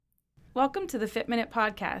Welcome to the Fit Minute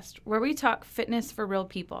Podcast, where we talk fitness for real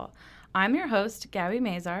people. I'm your host, Gabby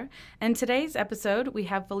Mazar, and today's episode, we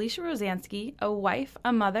have Felicia Rosansky, a wife,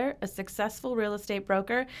 a mother, a successful real estate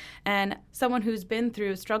broker, and someone who's been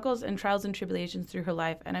through struggles and trials and tribulations through her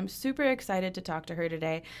life, and I'm super excited to talk to her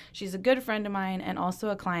today. She's a good friend of mine and also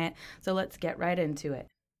a client, so let's get right into it.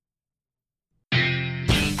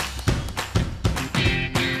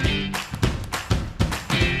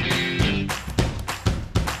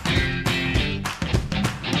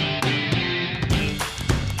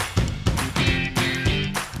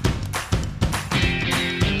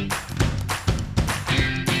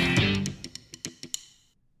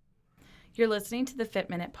 You're listening to the Fit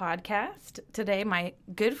Minute Podcast. Today, my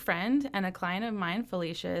good friend and a client of mine,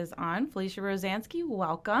 Felicia, is on. Felicia Rosansky,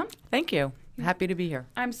 welcome. Thank you. Happy to be here.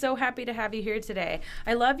 I'm so happy to have you here today.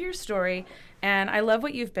 I love your story, and I love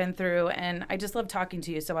what you've been through, and I just love talking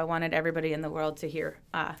to you, so I wanted everybody in the world to hear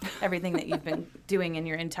everything that you've been doing in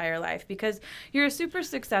your entire life, because you're a super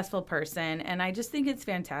successful person, and I just think it's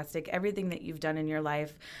fantastic, everything that you've done in your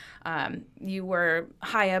life. You were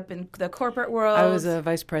high up in the corporate world. I was a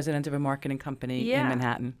vice president of a marketing company in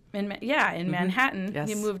Manhattan. In Manhattan. Yes.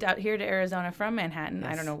 You moved out here to Arizona from Manhattan.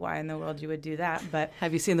 Yes. I don't know why in the world you would do that, but...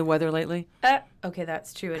 Have you seen the weather lately? Okay,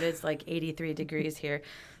 that's true. It is like 83 degrees here.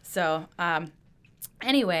 So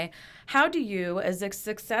anyway, how do you, as a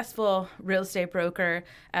successful real estate broker,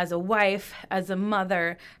 as a wife, as a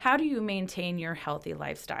mother, how do you maintain your healthy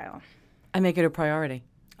lifestyle? I make it a priority.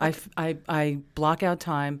 Okay. I block out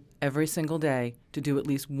time every single day to do at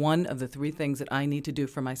least one of the three things that I need to do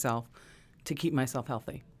for myself to keep myself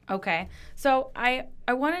healthy. Okay. So I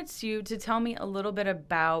wanted you to tell me a little bit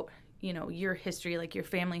about, you know, your history, like your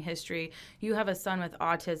family history. You have a son with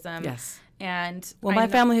autism. Yes. And my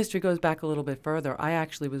family history goes back a little bit further. I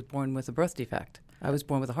actually was born with a birth defect. I was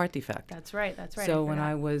born with a heart defect. That's right. So when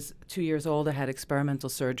I was 2 years old, I had experimental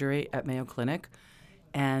surgery at Mayo Clinic,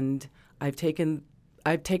 and I've taken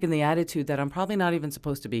the attitude that I'm probably not even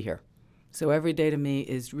supposed to be here. So every day to me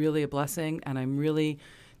is really a blessing, and I'm really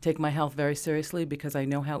take my health very seriously because I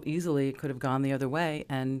know how easily it could have gone the other way,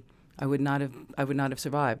 and I would not have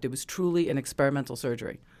survived. It was truly an experimental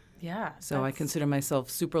surgery. Yeah. So I consider myself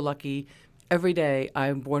super lucky. Every day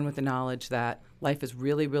I'm born with the knowledge that life is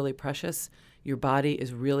really, really precious. Your body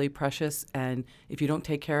is really precious, and if you don't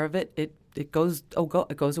take care of it, it goes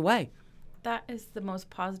away. That is the most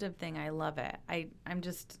positive thing. I love it. I'm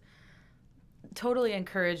just totally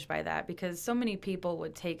encouraged by that, because so many people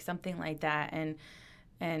would take something like that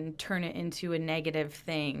and turn it into a negative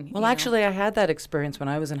thing. Well, actually, I had that experience when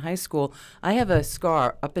I was in high school. I have a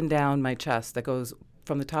scar up and down my chest that goes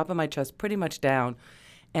from the top of my chest pretty much down,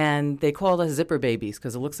 and they called us zipper babies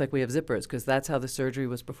because it looks like we have zippers, because that's how the surgery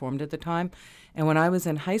was performed at the time. And when I was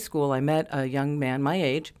in high school, I met a young man my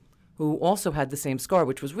age who also had the same scar,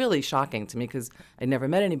 which was really shocking to me because I'd never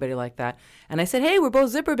met anybody like that. And I said, "Hey, we're both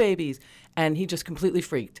zipper babies." And he just completely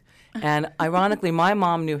freaked. And ironically, my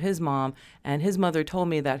mom knew his mom, and his mother told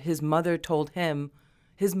me that his mother told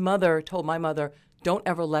my mother, "Don't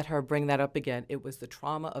ever let her bring that up again. It was the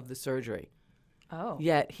trauma of the surgery." Oh.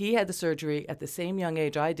 Yet he had the surgery at the same young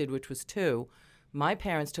age I did, which was 2. My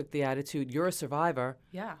parents took the attitude, "You're a survivor.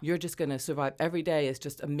 Yeah. You're just going to survive. Every day is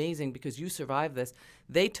just amazing because you survived this."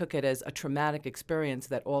 They took it as a traumatic experience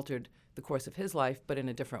that altered the course of his life, but in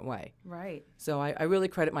a different way. Right. So I really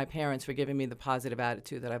credit my parents for giving me the positive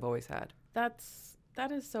attitude that I've always had. That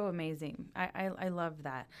is so amazing. I love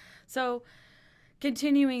that. So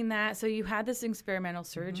continuing that, so you had this experimental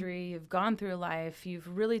surgery, you've gone through life,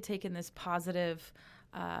 you've really taken this positive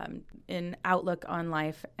outlook on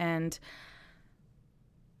life, and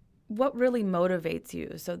what really motivates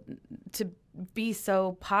you to be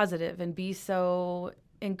so positive and be so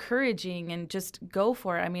encouraging and just go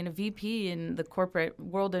for it? I mean, a VP in the corporate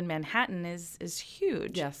world in Manhattan is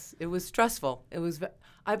huge. Yes, it was stressful.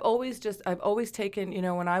 I've always taken,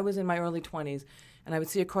 when I was in my early 20s, and I would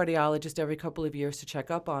see a cardiologist every couple of years to check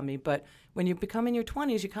up on me. But when you become in your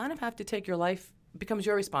 20s, you kind of have to take your life, it becomes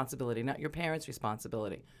your responsibility, not your parents'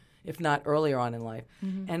 responsibility, if not earlier on in life.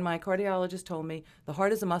 Mm-hmm. And my cardiologist told me the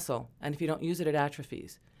heart is a muscle, and if you don't use it, it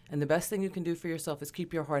atrophies. And the best thing you can do for yourself is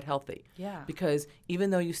keep your heart healthy. Yeah. Because even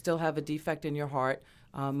though you still have a defect in your heart,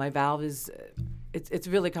 my valve is, it's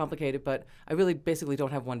really complicated, but I really basically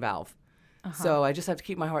don't have one valve. Uh-huh. So I just have to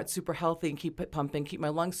keep my heart super healthy and keep it pumping, keep my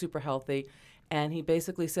lungs super healthy. And he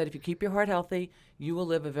basically said, if you keep your heart healthy, you will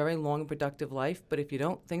live a very long and productive life. But if you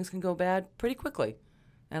don't, things can go bad pretty quickly.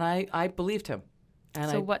 And I believed him.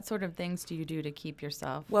 And what sort of things do you do to keep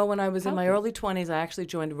yourself Well, when I was healthy? in my early 20s, I actually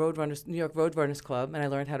joined New York Roadrunners Club, and I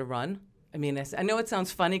learned how to run. I mean, I know it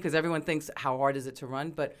sounds funny because everyone thinks how hard is it to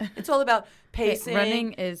run, but it's all about pacing,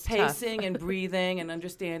 running is pacing and breathing and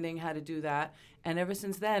understanding how to do that. And ever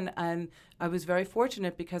since then, and I was very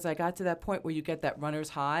fortunate because I got to that point where you get that runner's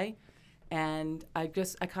high. And I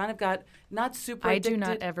kind of got not super addicted. I do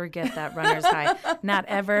not ever get that runner's high. Not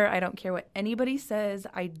ever. I don't care what anybody says.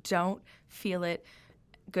 I don't feel it.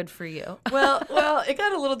 Good for you. well, it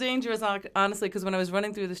got a little dangerous, honestly, because when I was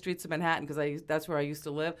running through the streets of Manhattan, because that's where I used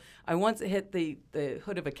to live, I once hit the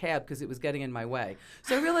hood of a cab because it was getting in my way.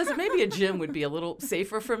 So I realized that maybe a gym would be a little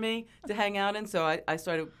safer for me to hang out in. So I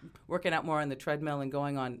started working out more on the treadmill and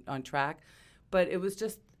going on track. But it was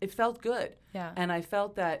just, it felt good. Yeah. And I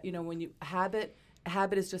felt that, when you habit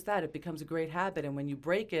is just that. It becomes a great habit. And when you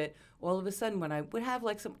break it, all of a sudden, when I would have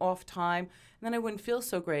like some off time, then I wouldn't feel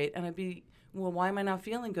so great. And I'd be, well, why am I not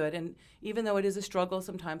feeling good? And even though it is a struggle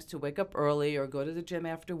sometimes to wake up early or go to the gym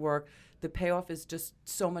after work, the payoff is just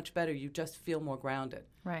so much better. You just feel more grounded.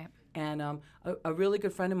 Right. And a really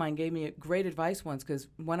good friend of mine gave me great advice once because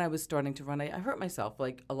when I was starting to run, I hurt myself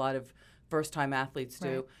like a lot of first-time athletes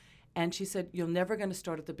do. Right. And she said, you're never going to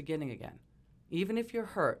start at the beginning again. Even if you're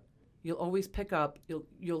hurt, you'll always pick up,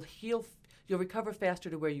 you'll heal, you'll recover faster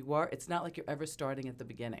to where you were. It's not like you're ever starting at the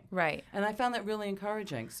beginning. Right. And I found that really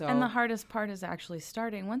encouraging. So. And the hardest part is actually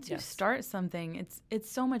starting. Once you Yes. start something, it's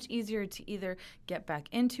so much easier to either get back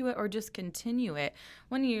into it or just continue it.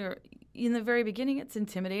 When you're in the very beginning, it's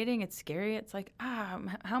intimidating, it's scary. It's like, how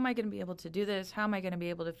am I going to be able to do this? How am I going to be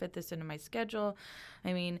able to fit this into my schedule?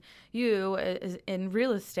 I mean, you, in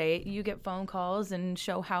real estate, you get phone calls and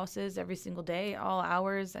show houses every single day, all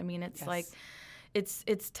hours. I mean, it's Yes. like,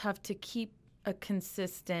 it's tough to keep a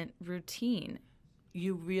consistent routine.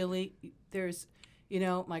 You really, there's,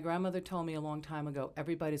 my grandmother told me a long time ago,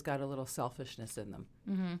 everybody's got a little selfishness in them.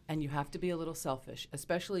 Mm-hmm. And you have to be a little selfish,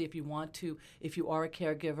 especially if you are a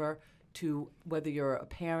caregiver to, whether you're a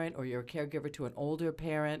parent or you're a caregiver to an older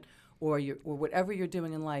parent or whatever you're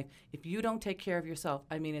doing in life. If you don't take care of yourself,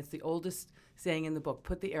 I mean, it's the oldest saying in the book,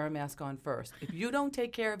 put the air mask on first. If you don't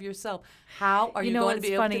take care of yourself, how are you going to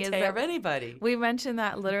be able to take care of anybody? We mention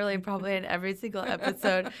that literally probably in every single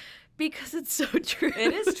episode because it's so true.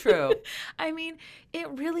 It is true. I mean, it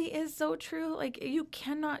really is so true. Like, you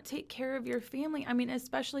cannot take care of your family. I mean,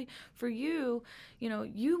 especially for you,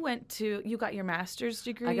 you got your master's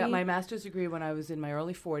degree. I got my master's degree when I was in my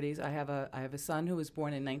early 40s. I have a son who was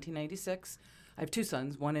born in 1996. I have two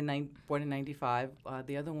sons, one born in 95.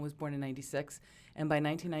 The other one was born in 96. And by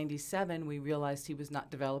 1997, we realized he was not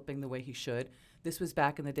developing the way he should. This was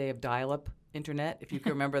back in the day of dial-up internet, if you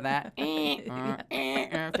can remember that.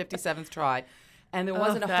 57th try. And there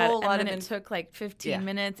wasn't a whole lot of... And then it took like 15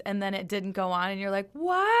 minutes, and then it didn't go on, and you're like,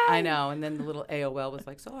 what? I know. And then the little AOL was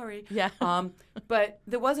like, sorry. Yeah. But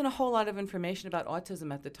there wasn't a whole lot of information about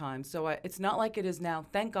autism at the time. So it's not like it is now.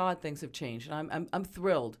 Thank God things have changed. And I'm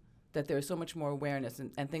thrilled that there's so much more awareness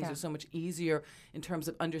and things are so much easier in terms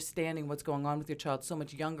of understanding what's going on with your child so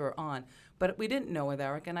much younger on. But we didn't know with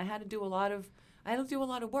Eric, and I had to do a lot of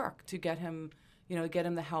work to get him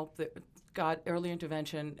the help that got early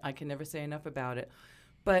intervention. I can never say enough about it.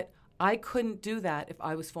 But I couldn't do that if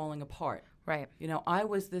I was falling apart. Right.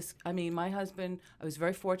 My husband, I was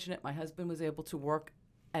very fortunate. My husband was able to work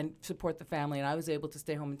and support the family, and I was able to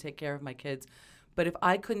stay home and take care of my kids. But if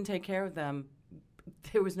I couldn't take care of them,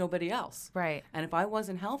 there was nobody else. Right. And if I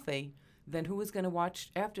wasn't healthy, then who was going to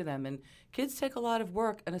watch after them? And kids take a lot of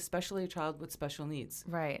work, and especially a child with special needs.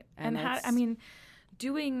 Right. And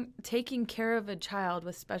taking care of a child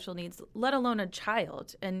with special needs, let alone a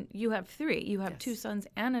child, and you have three. You have two sons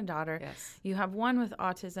and a daughter. Yes. You have one with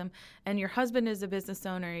autism, and your husband is a business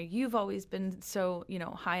owner. You've always been so,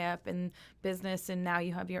 high up in business, and now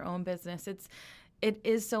you have your own business. It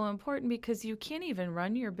is so important because you can't even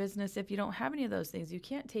run your business if you don't have any of those things. You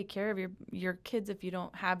can't take care of your kids if you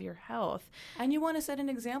don't have your health. And you want to set an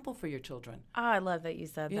example for your children. Oh, I love that you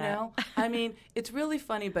said that. It's really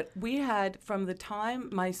funny, but we had, from the time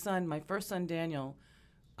my first son Daniel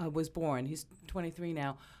was born, he's 23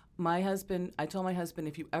 now, I told my husband,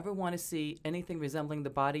 if you ever want to see anything resembling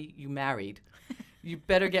the body you married, you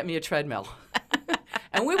better get me a treadmill.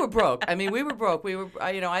 And we were broke.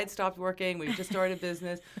 I had stopped working. We just started a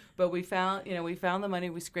business, but we found the money.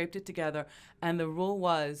 We scraped it together, and the rule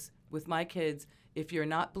was with my kids: if you're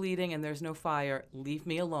not bleeding and there's no fire, leave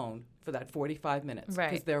me alone for that 45 minutes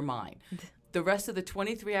because they're mine. The rest of the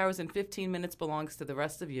 23 hours and 15 minutes belongs to the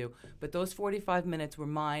rest of you, but those 45 minutes were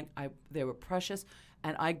mine. They were precious,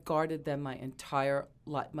 and I guarded them my entire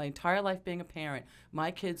life. My entire life being a parent,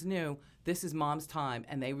 my kids knew this is mom's time,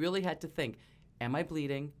 and they really had to think. am I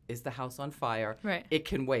bleeding? Is the house on fire? Right. It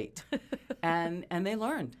can wait. and they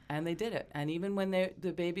learned, and they did it. And even when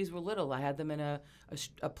the babies were little, I had them in a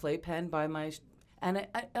playpen by my, and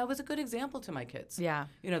I was a good example to my kids. Yeah.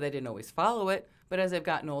 You know, they didn't always follow it, but as they've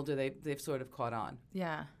gotten older, they've sort of caught on.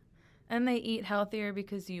 Yeah. And they eat healthier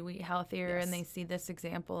because you eat healthier, Yes. and they see this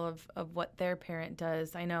example of what their parent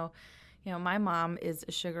does. I know, my mom is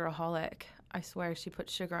a sugaraholic. I swear she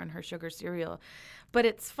puts sugar on her sugar cereal. But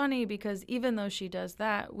it's funny because even though she does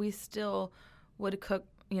that, we still would cook,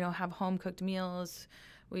 have home-cooked meals.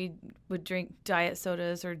 We would drink diet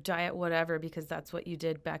sodas or diet whatever because that's what you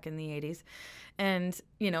did back in the 80s. And,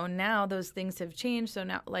 now those things have changed. So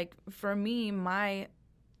now, like, for me,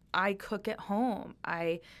 I cook at home.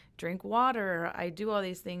 I drink water. I do all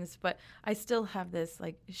these things, but I still have this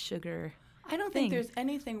like sugar. I don't think there's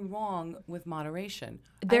anything wrong with moderation.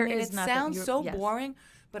 There I mean, is it nothing. sounds so Yes. boring,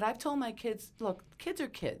 but I've told my kids, look, kids are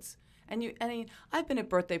kids. And I've been at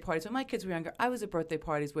birthday parties. When my kids were younger, I was at birthday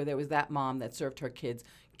parties where there was that mom that served her kids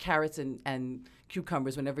carrots and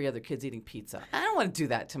cucumbers when every other kid's eating pizza. I don't want to do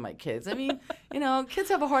that to my kids. I mean, kids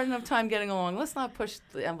have a hard enough time getting along. Let's not push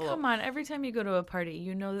the envelope. Come on, every time you go to a party,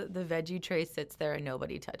 that the veggie tray sits there and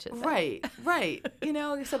nobody touches it. Right.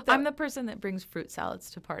 Except that I'm the person that brings fruit salads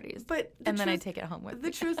to parties, and then I take it home with me.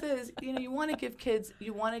 The truth is, you want to give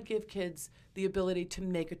kids the ability to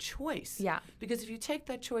make a choice. Yeah. Because if you take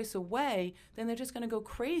that choice away, then they're just going to go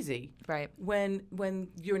crazy. Right. When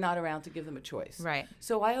you're not around to give them a choice. Right.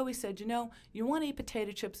 So I always said, you want to eat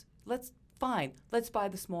potato chips? Let's buy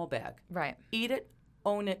the small bag. Right. Eat it,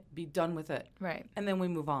 own it, be done with it. Right. And then we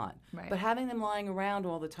move on. Right. But having them lying around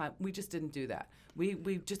all the time, we just didn't do that.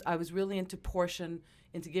 I was really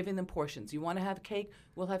into giving them portions. You want to have cake?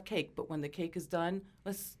 We'll have cake. But when the cake is done,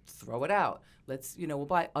 let's throw it out. We'll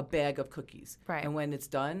buy a bag of cookies. Right. And when it's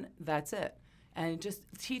done, that's it. And just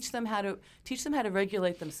teach them how to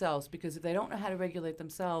regulate themselves, because if they don't know how to regulate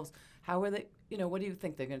themselves, how are they, what do you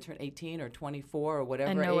think? They're going to turn 18 or 24 or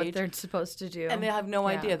whatever age? And know what they're supposed to do. And they have no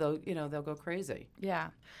idea. They'll go crazy.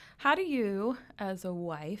 Yeah. How do you, as a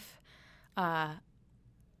wife,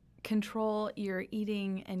 control your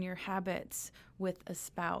eating and your habits with a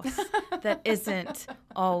spouse that isn't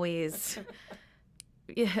always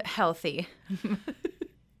healthy?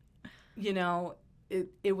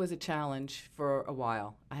 It was a challenge for a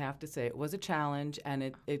while. I have to say, it was a challenge, and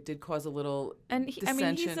it did cause a little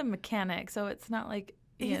dissension. He's a mechanic, so it's not like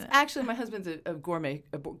Actually, my husband's a gourmet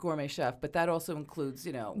chef, but that also includes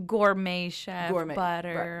gourmet chef,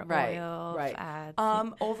 butter, right, oil,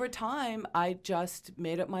 fats. Over time, I just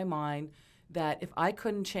made up my mind that if I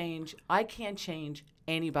couldn't change, I can't change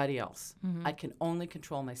anybody else. Mm-hmm. I can only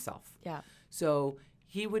control myself. Yeah. So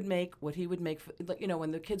he would make what he would make.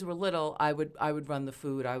 When the kids were little, I would run the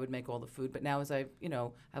food. I would make all the food. But now, as I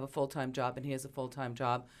have a full-time job and he has a full-time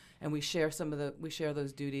job, and we share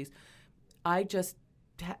those duties, I just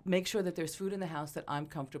make sure that there's food in the house that I'm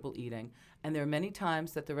comfortable eating. And there are many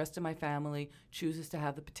times that the rest of my family chooses to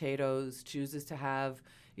have the potatoes, chooses to have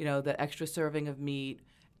the extra serving of meat.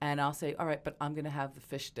 And I'll say, all right, but I'm going to have the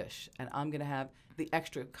fish dish, and I'm going to have the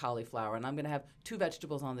extra cauliflower, and I'm going to have 2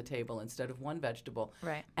 vegetables on the table instead of 1 vegetable.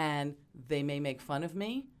 Right. And they may make fun of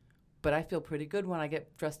me, but I feel pretty good when I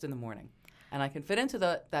get dressed in the morning. And I can fit into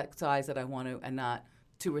that size that I want to, and not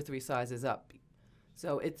 2 or 3 sizes up.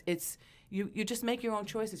 So it's you just make your own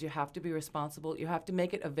choices. You have to be responsible. You have to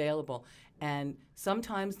make it available. And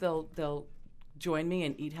sometimes they'll join me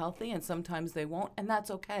and eat healthy, and sometimes they won't, and that's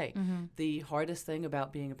okay. Mm-hmm. The hardest thing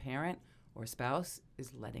about being a parent or a spouse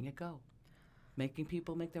is letting it go, making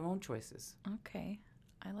people make their own choices. Okay,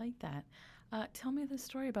 I like that. Tell me the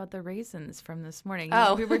story about the raisins from this morning.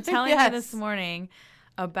 Oh, we were telling yes. me this morning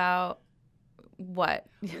about what?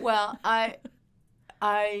 Well, I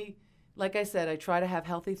like I said, I try to have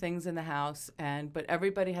healthy things in the house, but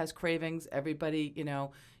everybody has cravings. Everybody,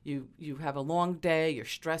 you have a long day, you're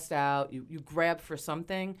stressed out, you grab for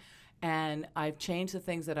something, and I've changed the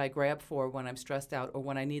things that I grab for when I'm stressed out or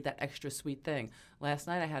when I need that extra sweet thing. Last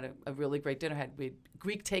night I had a really great dinner. We had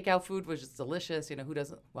Greek takeout food, which is delicious. Who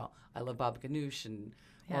doesn't? Well, I love baba ganoush and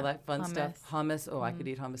all that fun stuff. Hummus. Oh, I could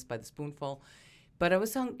eat hummus by the spoonful. But I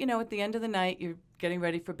was at the end of the night, you're getting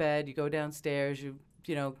ready for bed, you go downstairs, you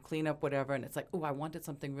clean up whatever, and it's like, oh, I wanted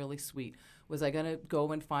something really sweet. Was I going to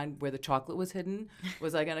go and find where the chocolate was hidden?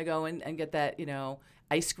 Was I going to go and get that,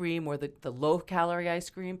 ice cream or the low-calorie ice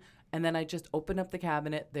cream? And then I just opened up the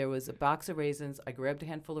cabinet. There was a box of raisins. I grabbed a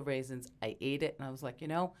handful of raisins. I ate it, and I was like,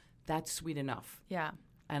 that's sweet enough. Yeah.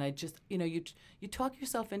 And I just, you talk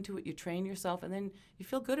yourself into it, you train yourself, and then you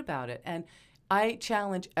feel good about it. And I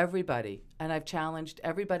challenge everybody, and I've challenged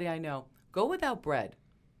everybody I know, go without bread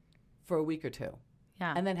for a week or two.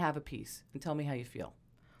 Yeah. And then have a piece and tell me how you feel.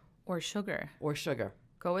 Or sugar. Or sugar.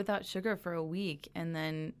 Go without sugar for a week and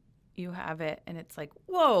then you have it and it's like,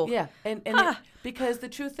 whoa. Yeah. And because the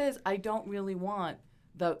truth is, I don't really want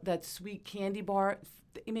that sweet candy bar.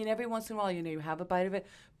 I mean, every once in a while, you have a bite of it,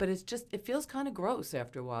 but it feels kind of gross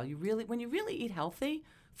after a while. When you really eat healthy,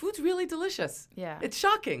 food's really delicious. Yeah. It's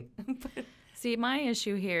shocking. See, my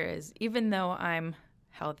issue here is even though I'm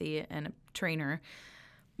healthy and a trainer,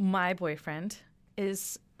 my boyfriend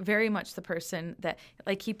is very much the person that,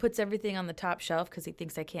 like, he puts everything on the top shelf because he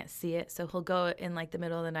thinks I can't see it. So he'll go in, like, the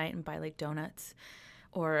middle of the night and buy, like, donuts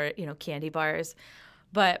or, candy bars.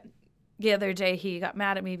 But the other day he got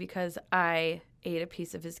mad at me because I ate a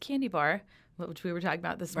piece of his candy bar, which we were talking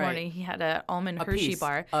about this morning. He had an almond Hershey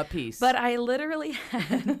bar. A piece. But I literally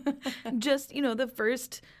had just, the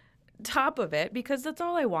first top of it because that's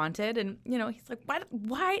all I wanted. And, he's like,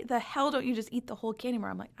 why the hell don't you just eat the whole candy bar?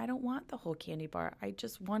 I'm like, I don't want the whole candy bar. I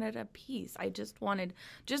just wanted a piece. I just wanted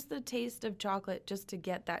just the taste of chocolate just to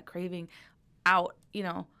get that craving out.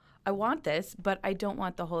 I want this, but I don't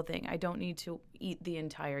want the whole thing. I don't need to eat the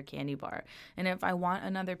entire candy bar. And if I want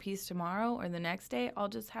another piece tomorrow or the next day, I'll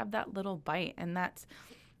just have that little bite. And that's,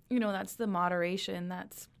 that's the moderation.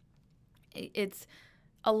 It's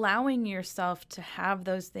allowing yourself to have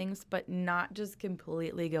those things, but not just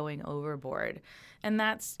completely going overboard. And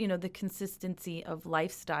that's, the consistency of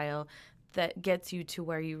lifestyle that gets you to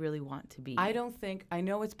where you really want to be. I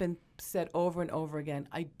know it's been said over and over again,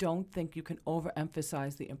 I don't think you can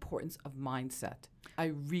overemphasize the importance of mindset.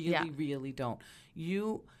 I really don't.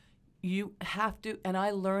 You have to, and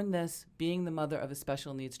I learned this being the mother of a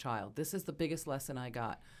special needs child. This is the biggest lesson I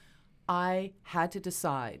got. I had to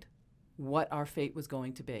decide what our fate was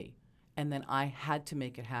going to be, and then I had to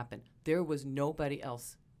make it happen. There was nobody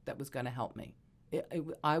else that was going to help me.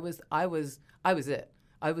 I was it.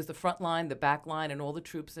 I was the front line, the back line, and all the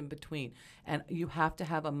troops in between. And you have to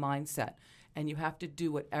have a mindset, and you have to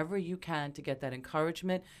do whatever you can to get that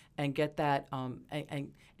encouragement and get that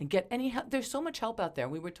and get any help. There's so much help out there.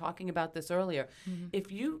 We were talking about this earlier. Mm-hmm.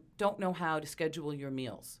 If you don't know how to schedule your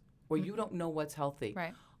meals, or you don't know what's healthy,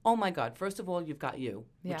 right. Oh my God! First of all, you've got you,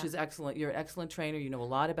 which is excellent. You're an excellent trainer. You know a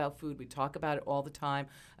lot about food. We talk about it all the time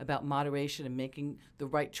about moderation and making the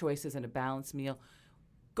right choices and a balanced meal.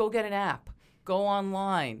 Go get an app. Go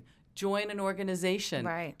online, join an organization,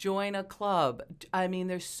 right. Join a club. I mean,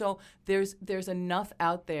 there's enough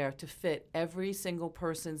out there to fit every single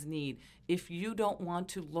person's need. If you don't want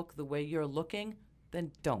to look the way you're looking,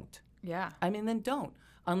 then don't. Yeah. Then don't.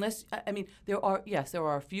 Unless, there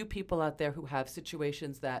are a few people out there who have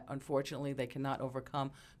situations that unfortunately they cannot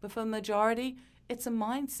overcome. But for the majority, it's a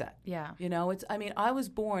mindset. Yeah. I was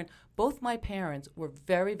born, both my parents were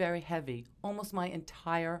very, very heavy almost my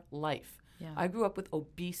entire life. Yeah. I grew up with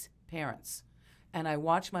obese parents, and I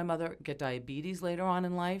watched my mother get diabetes later on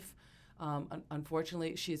in life.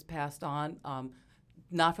 Unfortunately, she's passed on,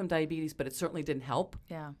 not from diabetes, but it certainly didn't help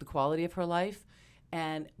the quality of her life.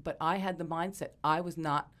 But I had the mindset. I was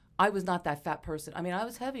not that fat person. I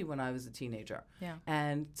was heavy when I was a teenager. Yeah.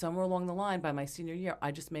 And somewhere along the line, by my senior year, I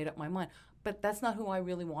just made up my mind. But that's not who I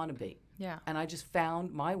really want to be. Yeah. And I just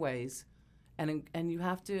found my ways. And you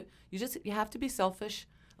have to be selfish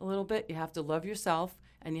a little bit. You have to love yourself,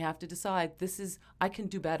 and you have to decide I can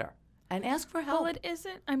do better, and ask for help. Well, it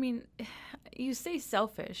isn't. You say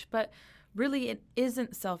selfish, but really it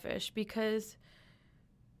isn't selfish because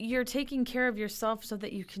you're taking care of yourself so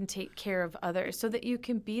that you can take care of others, so that you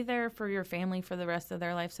can be there for your family for the rest of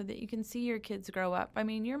their life, so that you can see your kids grow up.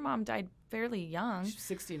 Your mom died fairly young. She's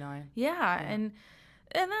 69. Yeah. And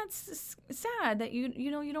that's sad that you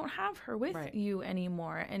don't have her with you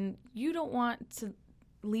anymore, and you don't want to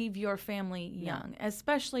leave your family young,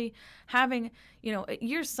 especially having,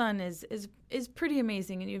 your son is pretty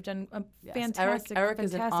amazing, and you've done a fantastic. Eric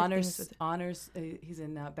is in honors. He's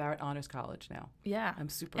in Barrett Honors College now. Yeah, I'm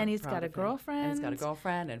super. And he's proud got a of him. girlfriend. And he's got a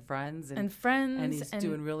girlfriend and friends and he's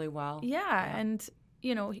doing really well. Yeah, and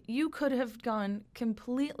you could have gone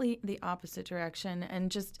completely the opposite direction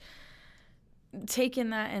and just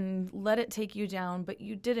taken that and let it take you down, but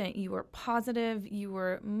you didn't. You were positive, you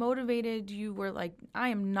were motivated, you were like, I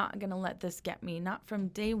am not going to let this get me, not from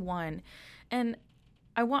day one. And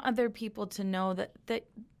I want other people to know that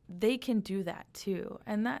they can do that too.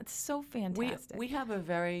 And that's so fantastic. We have a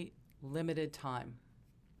very limited time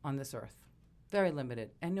on this earth, very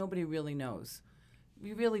limited, and nobody really knows.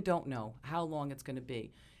 We really don't know how long it's going to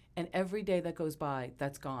be. And every day that goes by,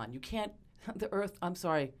 that's gone. You can't, the earth, I'm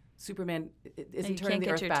sorry, Superman isn't you turning can't the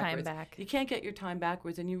get earth your backwards. time back. You can't get your time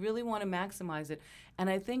backwards, and you really want to maximize it. And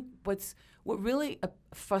I think what really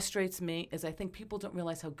frustrates me is I think people don't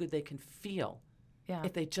realize how good they can feel Yeah.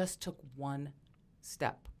 if they just took one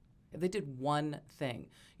step. If they did one thing.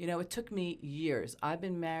 You know, it took me years. I've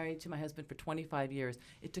been married to my husband for 25 years.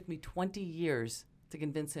 It took me 20 years to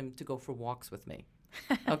convince him to go for walks with me.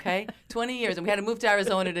 Okay? 20 years. And we had to move to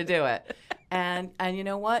Arizona to do it. And you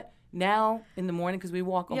know what? Now in the morning, because we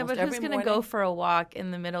walk almost every morning. Yeah, but who's going to go for a walk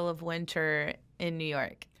in the middle of winter in New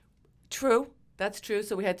York? True. That's true.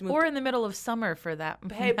 So we had to move. Or in the middle of summer for that.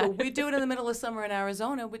 Hey, but we do it in the middle of summer in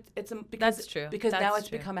Arizona. That's true. Because That's now it's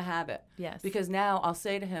true. become a habit. Yes. Because now I'll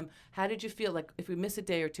say to him, how did you feel? Like if we miss a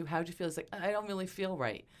day or two, how did you feel? It's like, I don't really feel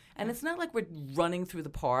right. And it's not like we're running through the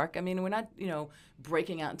park. I mean, we're not,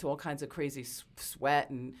 breaking out into all kinds of crazy sweat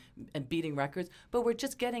and beating records. But we're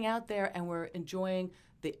just getting out there and we're enjoying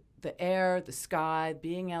the air, the sky,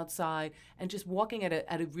 being outside, and just walking at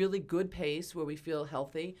a really good pace where we feel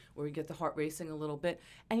healthy, where we get the heart racing a little bit.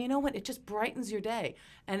 And you know what? It just brightens your day.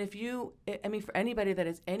 And for anybody that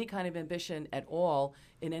has any kind of ambition at all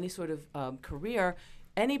in any sort of career,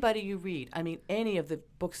 anybody you read, any of the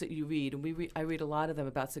books that you read, and I read a lot of them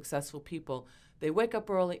about successful people, they wake up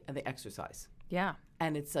early and they exercise. Yeah.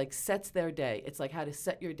 And it's like sets their day. It's like how to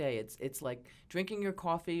set your day. It's like drinking your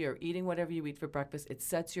coffee or eating whatever you eat for breakfast. It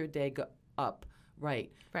sets your day up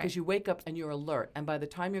right. Because you wake up and you're alert. And by the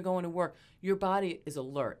time you're going to work, your body is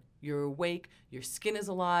alert. You're awake. Your skin is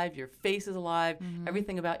alive. Your face is alive. Mm-hmm.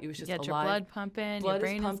 Everything about you is just alive. Your blood pumping. Your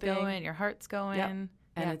brain is going. Your heart's going. Yep.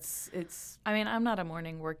 And it's. I'm not a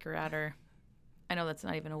morning worker-outer. I know that's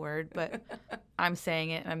not even a word, but I'm saying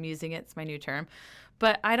it. I'm using it. It's my new term.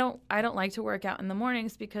 But I don't like to work out in the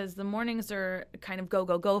mornings because the mornings are kind of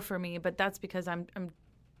go for me. But that's because I'm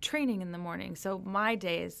training in the morning. So my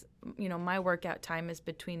days, my workout time is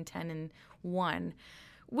between 10 and 1,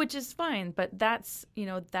 which is fine. But that's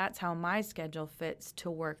how my schedule fits to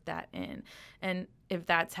work that in. And if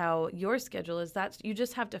that's how your schedule is, you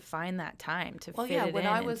just have to find that time to fit it in and to make it work. When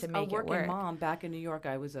I was a working mom back in New York,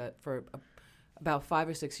 I was about 5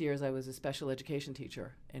 or 6 years, I was a special education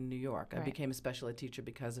teacher in New York. I became a special ed teacher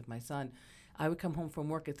because of my son. I would come home from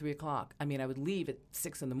work at 3 o'clock. I would leave at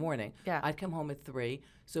 6 in the morning. Yeah. I'd come home at 3.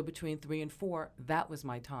 So between 3 and 4, that was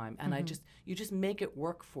my time. And you just make it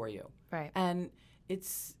work for you. Right. And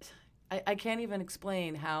I can't even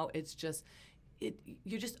explain how it's just,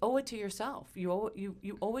 you just owe it to yourself. You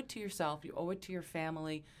owe it to yourself. You owe it to your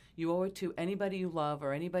family. You owe it to anybody you love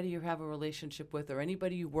or anybody you have a relationship with or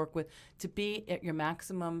anybody you work with to be at your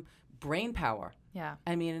maximum brain power. Yeah.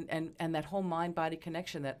 And that whole mind-body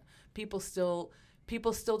connection that people still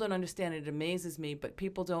don't understand. It amazes me, but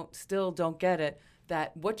people still don't get it,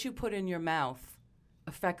 that what you put in your mouth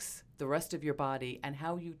affects the rest of your body, and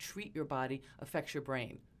how you treat your body affects your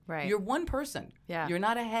brain. Right. You're one person. Yeah. You're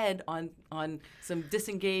not a head on some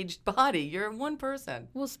disengaged body. You're one person.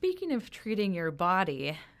 Well, speaking of treating your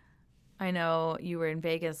body, I know you were in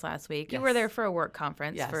Vegas last week. Yes. You were there for a work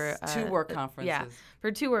conference. Yes, for 2 work conferences. Yeah,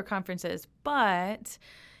 for 2 work conferences. But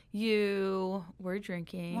you were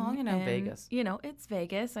drinking. Well, Vegas. It's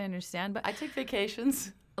Vegas. I understand. But I take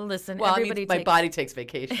vacations. Listen, well, everybody my body takes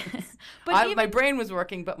vacations. But my brain was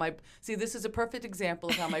working, but this is a perfect example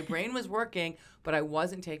of how my brain was working, but I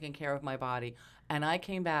wasn't taking care of my body. And I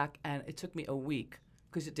came back, and it took me a week,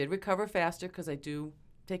 because it did recover faster, because I do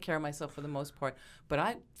take care of myself for the most part. But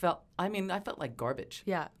I felt like garbage.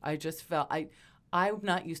 Yeah. I just felt, I'm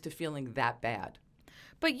not used to feeling that bad.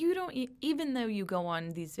 But you don't, even though you go on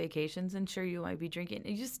these vacations, and sure you might be drinking,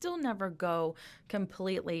 you still never go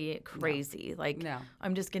completely crazy. No.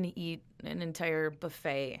 I'm just going to eat an entire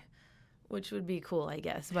buffet, which would be cool, I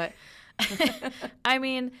guess. But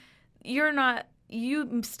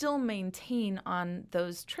you still maintain on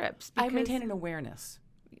those trips. I maintain an awareness.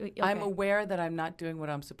 Okay. I'm aware that I'm not doing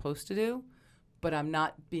what I'm supposed to do, but I'm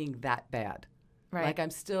not being that bad. Right. Like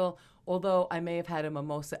I'm still, although I may have had a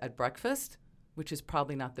mimosa at breakfast, which is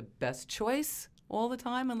probably not the best choice all the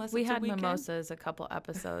time, unless we it's a had weekend. Mimosas a couple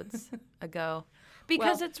episodes ago,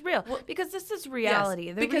 because it's real. Because this is reality.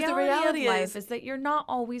 Yes, the reality of life is that you're not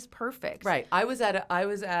always perfect. Right. I was at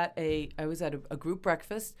a group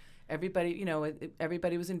breakfast. Everybody,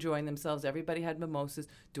 everybody was enjoying themselves. Everybody had mimosas.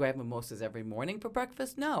 Do I have mimosas every morning for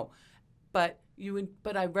breakfast? No. But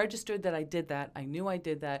I registered that I did that. I knew I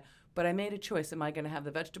did that. But I made a choice. Am I going to have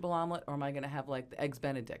the vegetable omelet, or am I going to have the Eggs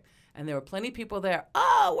Benedict? And there were plenty of people there.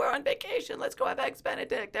 Oh, we're on vacation. Let's go have Eggs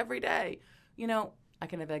Benedict every day. I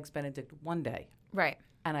can have Eggs Benedict one day. Right.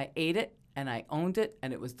 And I ate it, and I owned it,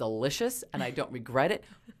 and it was delicious, and I don't regret it.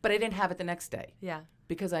 But I didn't have it the next day. Yeah.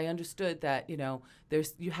 because I understood that,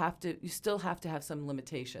 you still have to have some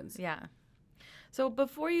limitations. Yeah. So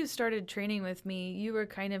before you started training with me, you were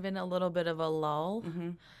kind of in a little bit of a lull.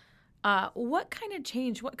 Mm-hmm. What kind of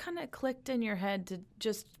changed? What kind of clicked in your head to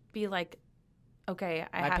just be like, okay,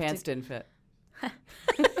 My pants didn't fit.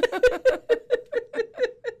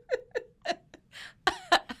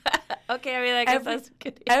 Okay, I mean, I guess that's a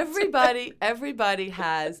good answer. Everybody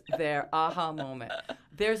has their aha moment.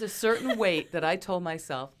 There's a certain weight that I told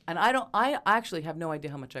myself, and I actually have no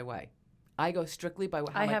idea how much I weigh. I go strictly by how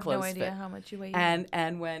my clothes fit. I have no idea how much you weigh.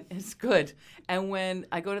 And when it's good, and when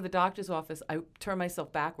I go to the doctor's office, I turn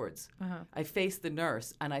myself backwards. Uh-huh. I face the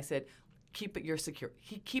nurse, and I said, keep it your secret.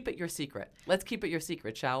 Let's keep it your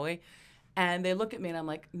secret, shall we? And they look at me, and I'm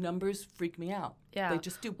like, numbers freak me out. Yeah. They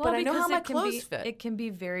just do. Well, but I know how my can clothes fit. It can be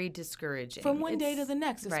very discouraging. From one day to the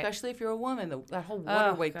next, especially if you're a woman. That whole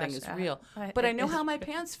water weight thing is real. But I know how my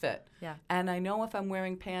pants fit. Yeah. And I know if I'm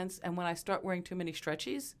wearing pants, and when I start wearing too many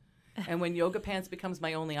stretchies, and when yoga pants becomes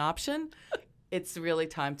my only option, it's really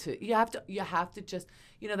time to, you have to just,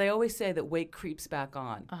 they always say that weight creeps back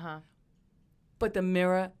on. Uh-huh. But the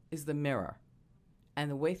mirror is the mirror. And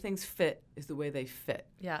the way things fit is the way they fit.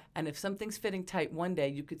 Yeah. And if something's fitting tight one day,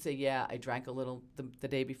 you could say, yeah, I drank a little the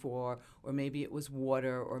day before, or maybe it was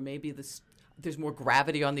water, or maybe there's more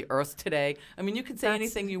gravity on the earth today. I mean, you can say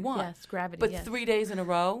anything you want. Yes, gravity, But yes. 3 days in a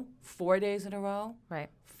row, 4 days in a row, Right.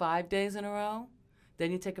 5 days in a row,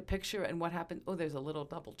 then you take a picture, and what happened? Oh, there's a little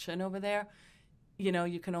double chin over there.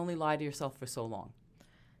 You can only lie to yourself for so long.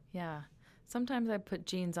 Yeah. Sometimes I put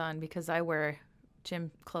jeans on because I wear gym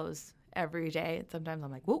clothes every day. And sometimes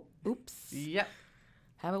I'm like, whoop, oops. Yep.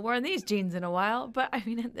 Haven't worn these jeans in a while. But I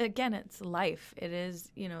mean, again, it's life. It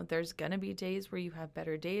is, there's going to be days where you have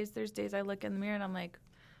better days. There's days I look in the mirror and I'm like,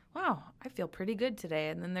 wow, I feel pretty good today.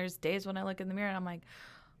 And then there's days when I look in the mirror and I'm like,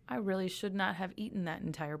 I really should not have eaten that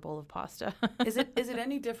entire bowl of pasta. Is it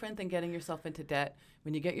any different than getting yourself into debt?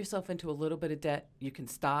 When you get yourself into a little bit of debt, you can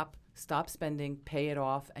stop spending, pay it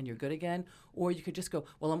off, and you're good again. Or you could just go,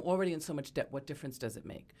 well, I'm already in so much debt. What difference does it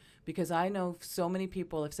make? Because I know so many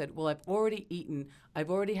people have said, well, I've already eaten.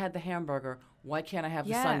 I've already had the hamburger. Why can't I have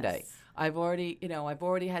the sundae? I've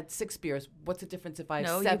already had 6 beers. What's the difference if I have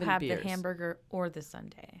 7 beers? No, you have the hamburger or the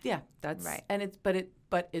sundae. Yeah, that's right. And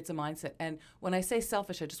but it's a mindset. And when I say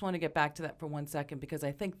selfish, I just want to get back to that for 1 second, because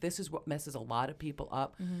I think this is what messes a lot of people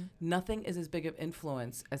up. Mm-hmm. Nothing is as big of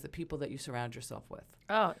influence as the people that you surround yourself with.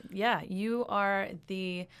 Oh, yeah. You are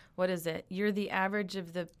what is it? You're the average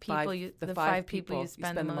of the people the 5 people you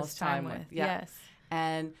spend the most time with. Yeah. Yes.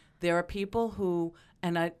 And there are people who,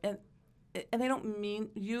 and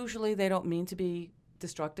usually they don't mean to be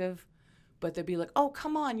destructive, but they'll be like, oh,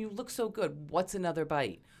 come on, you look so good. What's another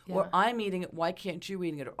bite? Yeah. Or I'm eating it. Why can't you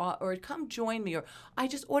eat it? Or come join me. Or I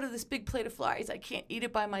just ordered this big plate of fries. I can't eat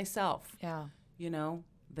it by myself. Yeah.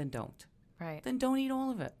 Then don't. Right. Then don't eat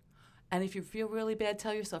all of it. And if you feel really bad,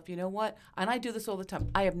 tell yourself, you know what? And I do this all the time.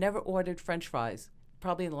 I have never ordered French fries,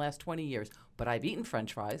 probably in the last 20 years, but I've eaten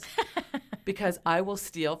French fries because I will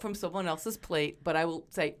steal from someone else's plate, but I will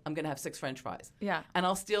say, I'm going to have 6 French fries. Yeah. And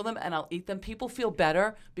I'll steal them and I'll eat them. People feel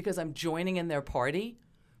better because I'm joining in their party,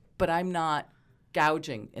 but I'm not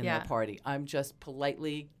gouging in their party. I'm just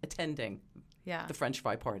politely attending the French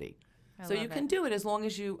fry party. So you can do it as long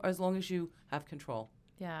as you have control.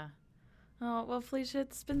 Yeah. Oh, well, Felicia,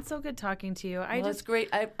 it's been so good talking to you. It's great.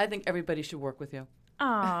 I think everybody should work with you.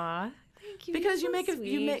 Aw, thank you. Because you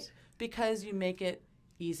make it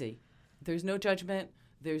easy. There's no judgment.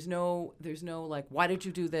 There's no like, why did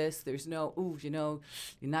you do this? There's no, you're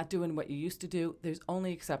not doing what you used to do. There's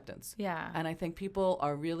only acceptance. Yeah. And I think people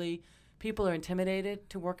are intimidated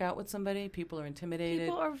to work out with somebody. People are intimidated.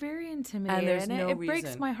 People are very intimidated. And there's no reason. It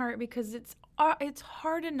breaks my heart because it's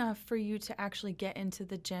hard enough for you to actually get into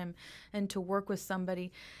the gym and to work with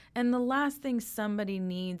somebody. And the last thing somebody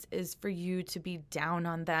needs is for you to be down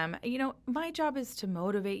on them. My job is to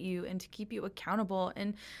motivate you and to keep you accountable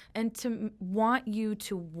and to want you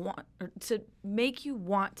to make you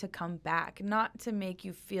want to come back, not to make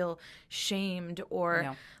you feel shamed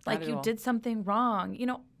or like you did something wrong.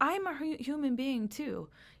 I'm a human being too.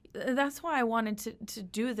 That's why I wanted to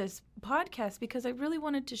do this podcast, because I really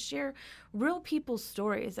wanted to share real people's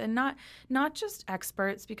stories and not just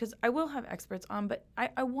experts, because I will have experts on, but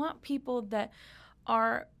I want people that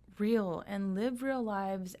are real and live real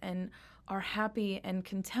lives and are happy and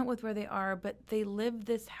content with where they are, but they live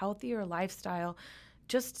this healthier lifestyle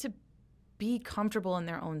just to be comfortable in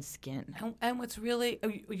their own skin. And what's really,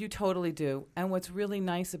 you totally do. And what's really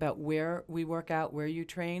nice about where we work out, where you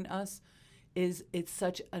train us, is it's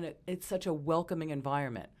such a welcoming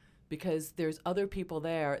environment, because there's other people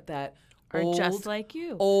there that are old, just like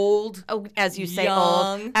you. Old. Oh, as you say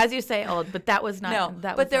young. old. As you say old, but that was not. No,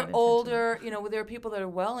 that but was they're not intentional. older. You know, there are people that are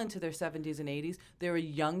well into their 70s and 80s. There are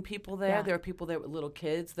young people there. Yeah. There are people there with little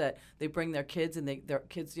kids that they bring their kids, and their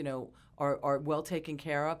kids, you know, are well taken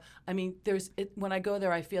care of. I mean, when I go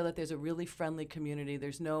there, I feel that there's a really friendly community.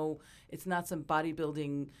 It's not some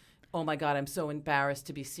bodybuilding. Oh my God, I'm so embarrassed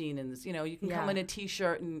to be seen in this. You know, you can come in a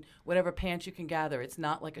T-shirt and whatever pants you can gather. It's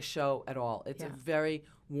not like a show at all. It's a very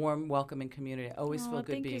warm, welcoming community. I always feel good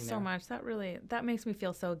being there. Thank you so much. That makes me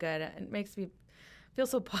feel so good. It makes me feel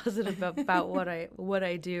so positive about what I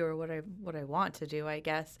do or what I want to do, I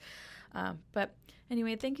guess. But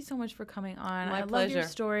anyway, thank you so much for coming on. My I pleasure. love your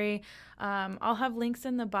story. I'll have links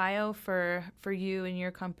in the bio for you and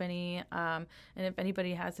your company. And if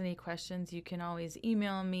anybody has any questions, you can always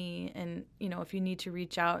email me. And, you know, if you need to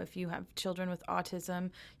reach out, if you have children with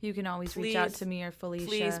autism, you can always reach out to me or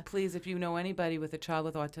Felicia. Please, if you know anybody with a child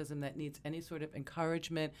with autism that needs any sort of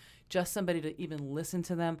encouragement, just somebody to even listen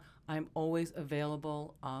to them, I'm always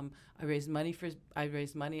available. I raised money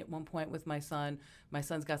at one point with my son. My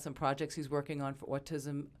son's got some projects he's working on for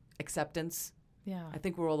autism acceptance. Yeah. I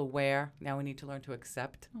think we're all aware. Now we need to learn to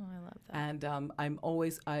accept. Oh, I love that. And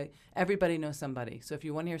everybody knows somebody. So if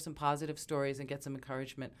you want to hear some positive stories and get some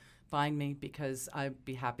encouragement, find me because I'd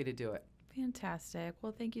be happy to do it. Fantastic.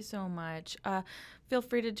 Well, thank you so much. Feel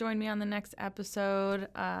free to join me on the next episode.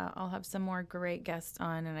 I'll have some more great guests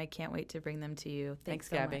on, and I can't wait to bring them to you. Thanks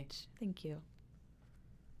so Gabby. much. Thank you.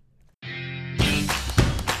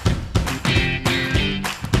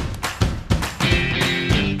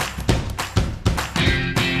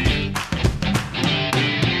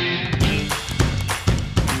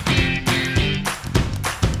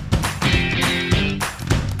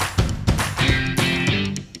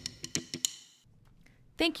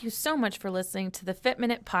 Thank you so much for listening to the Fit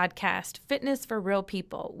Minute podcast, Fitness for Real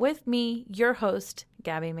People, with me, your host,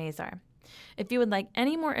 Gabby Mazar. If you would like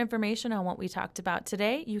any more information on what we talked about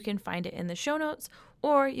today, you can find it in the show notes,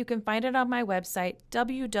 or you can find it on my website,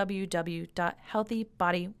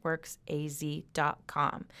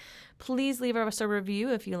 www.healthybodyworksaz.com. Please leave us a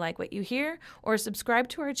review if you like what you hear, or subscribe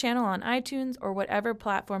to our channel on iTunes or whatever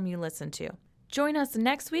platform you listen to. Join us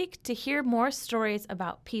next week to hear more stories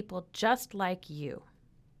about people just like you.